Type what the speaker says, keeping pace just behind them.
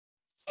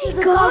Hey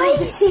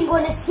guys!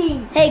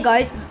 Hey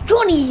guys,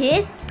 Johnny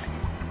here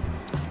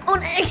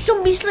on X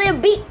Zombie Slayer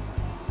beat.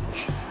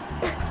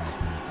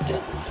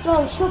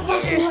 John, stop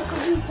acting like a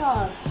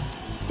retard.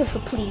 Just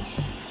please.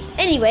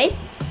 Anyway,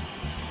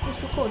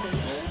 It's recording.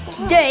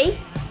 today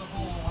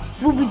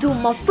we'll be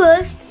doing my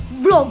first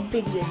vlog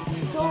video.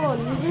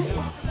 John,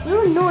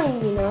 you're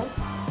annoying, you know.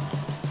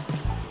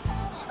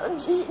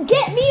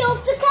 Get me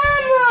off the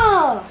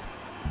camera!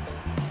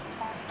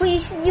 But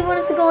you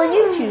wanted to go on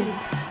YouTube.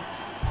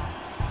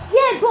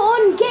 Yeah, but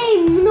on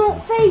game,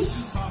 not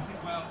face.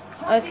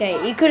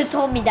 Okay, you could have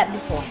told me that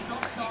before.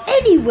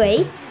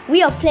 Anyway,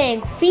 we are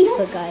playing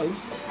FIFA, guys.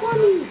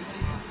 Funny.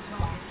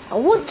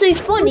 And what's so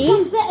funny Which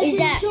one's better is than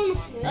that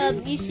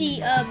Jonathan? you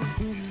see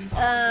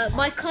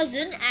my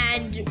cousin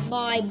and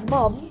my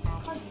mom,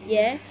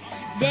 yeah,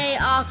 they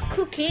are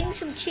cooking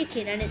some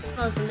chicken and it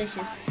smells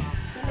delicious.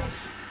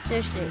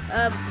 Seriously,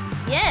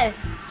 yeah.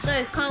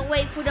 So can't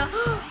wait for the.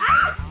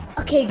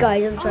 Okay,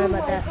 guys, I'm sorry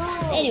about that.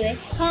 God. Anyway,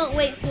 can't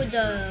wait for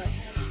the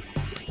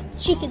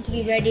chicken to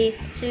be ready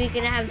so we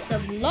can have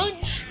some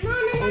lunch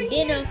or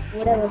dinner,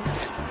 whatever.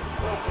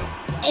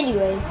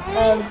 Anyway,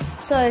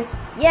 so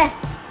yeah.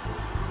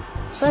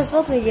 First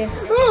vlog video.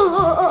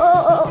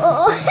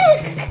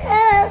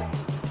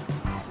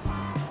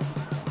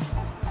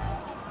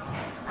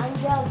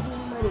 Angel Di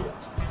Maria.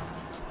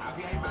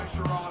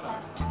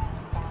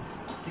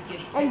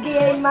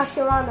 NBA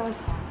Mascherano.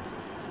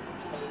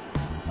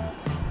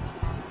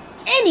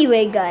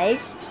 Anyway,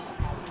 guys,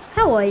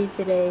 how are you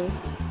today?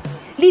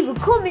 Leave a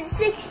comment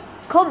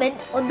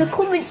on the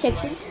comment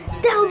section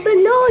down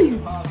below.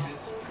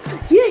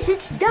 Yes,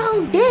 it's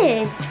down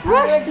there.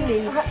 Trust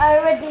me. I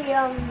already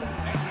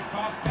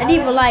And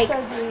even like,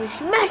 so good.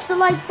 smash the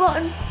like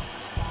button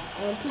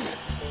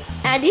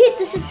and hit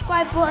the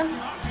subscribe button.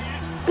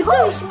 But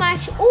don't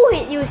smash or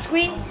hit your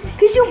screen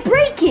because you'll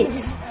break it.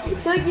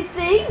 Don't you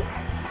think?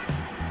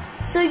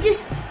 So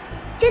just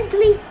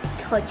gently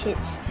touch it.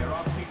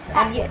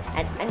 And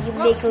you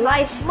make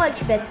life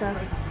much better.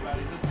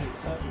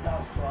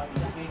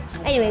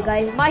 Anyway,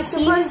 guys, my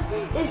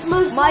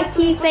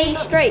teeth ain't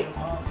straight.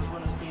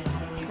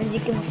 As you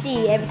can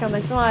see, every time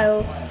I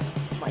smile,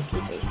 my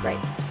teeth ain't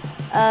straight.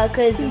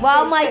 Because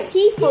while my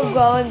teeth were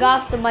growing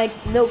after my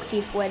milk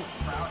teeth went,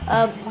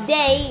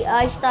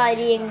 I started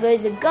eating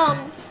loads of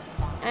gum,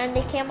 and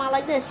they came out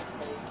like this.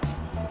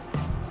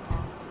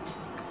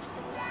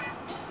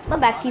 My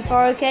back teeth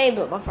are okay,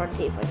 but my front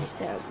teeth are just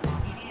terrible.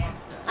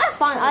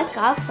 I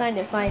find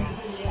it fine.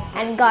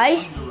 And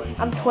guys,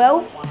 I'm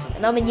 12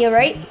 and I'm in year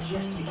 8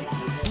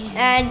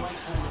 and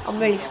I'm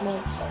really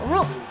small.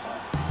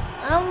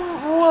 I'm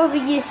more of a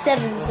year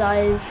 7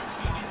 size.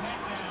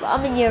 But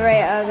I'm in year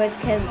 8, I go to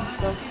camp and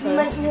stuff. So. You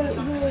meant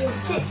you're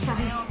 6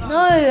 size. No,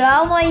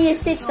 I'm on year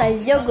 6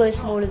 size. Yogo is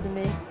smaller than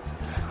me.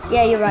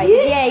 Yeah, you're right.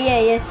 Yeah,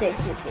 year 6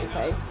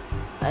 size.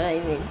 I know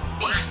what you mean.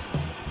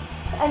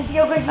 And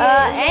Yogo's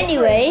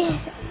anyway,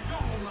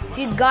 if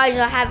you guys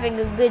are having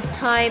a good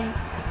time,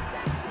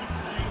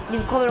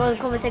 leave a comment on the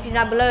comment section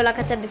down below. Like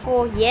I said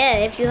before, yeah,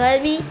 if you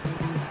heard me,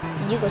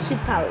 you got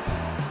superpowers.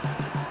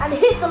 And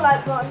hit the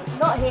like button,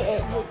 not hit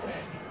it.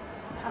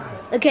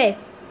 Okay,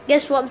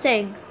 guess what I'm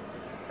saying?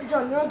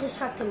 John, you're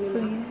distracting me.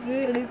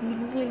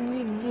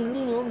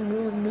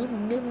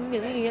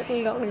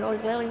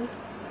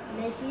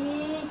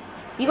 Messi.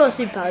 You got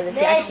superpowers if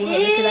you actually hit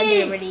me because I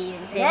didn't really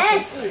even say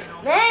anything.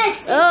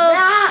 Messi. Oh.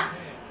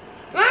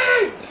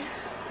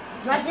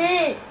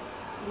 Messi.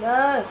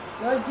 No.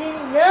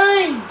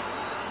 No.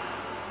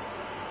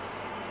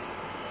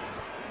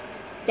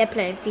 They're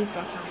playing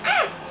FIFA.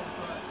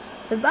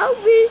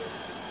 About me.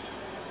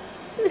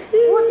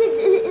 What did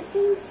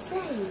it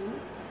say?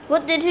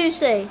 What did who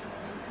say?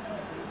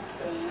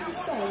 What did he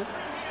say?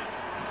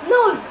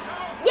 No.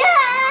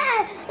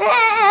 Yeah.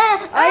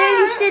 I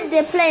only said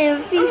they're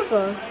playing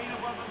FIFA.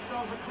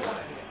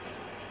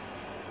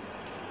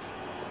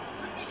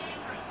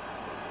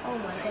 Oh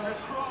my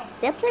gosh.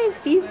 They're playing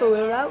FIFA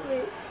without me.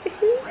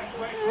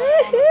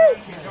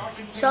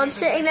 So I'm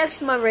sitting next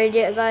to my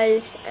radiator,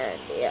 guys, and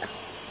yeah.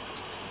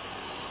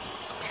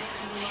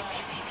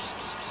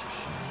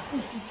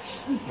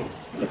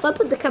 If I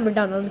put the camera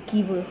down on the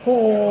keyboard,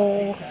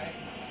 oh,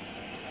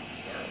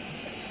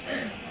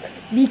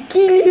 me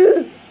kill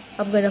you.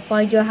 I'm gonna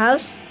find your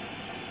house,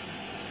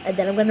 and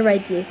then I'm gonna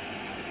rape you.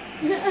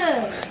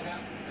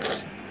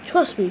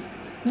 Trust me,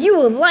 you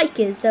will like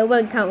it, so it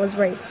won't count as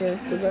rape.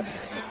 Seriously, but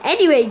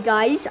anyway,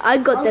 guys, I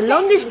got the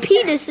longest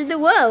penis in the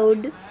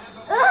world.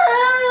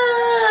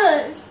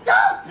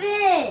 Stop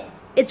it!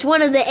 It's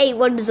one of the 8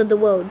 wonders of the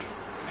world.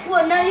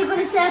 What, now you're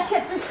going to say I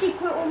kept the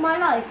secret all my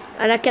life?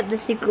 And I kept the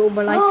secret all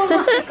my life. Oh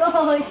my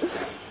gosh.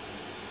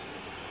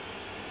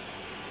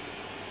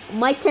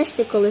 My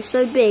testicle is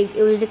so big,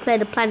 it was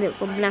declared a planet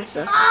from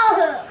NASA.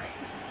 Oh.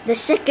 The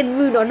second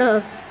moon on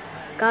Earth.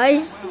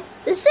 Guys,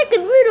 the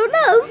second moon on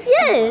Earth,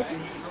 yeah.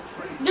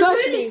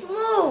 Trust me.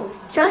 Small.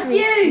 Trust me.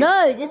 You.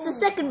 No, it's the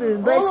second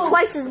moon, but it's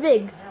twice as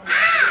big.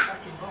 Ah.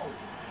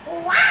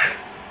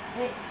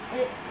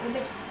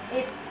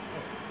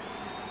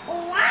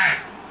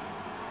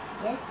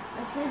 Yeah,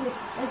 let's do this.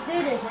 Let's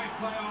do this.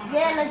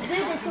 Yeah, let's do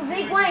this for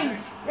Big Wayne.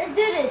 Let's do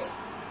this.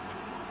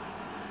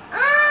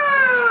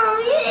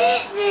 Oh, you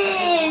hit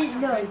me!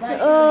 No,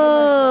 that's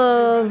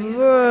Oh,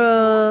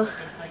 bro.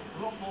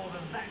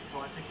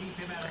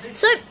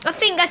 So, I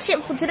think that's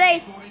it for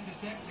today.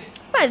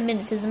 5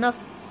 minutes is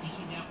enough.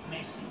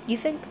 You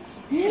think?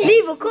 Yes.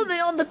 Leave a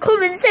comment on the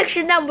comment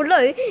section down below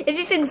if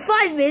you think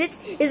 5 minutes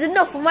is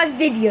enough for my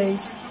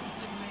videos.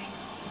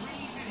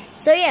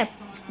 So yeah,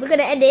 we're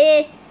gonna end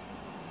it here.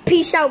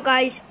 Peace out,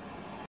 guys.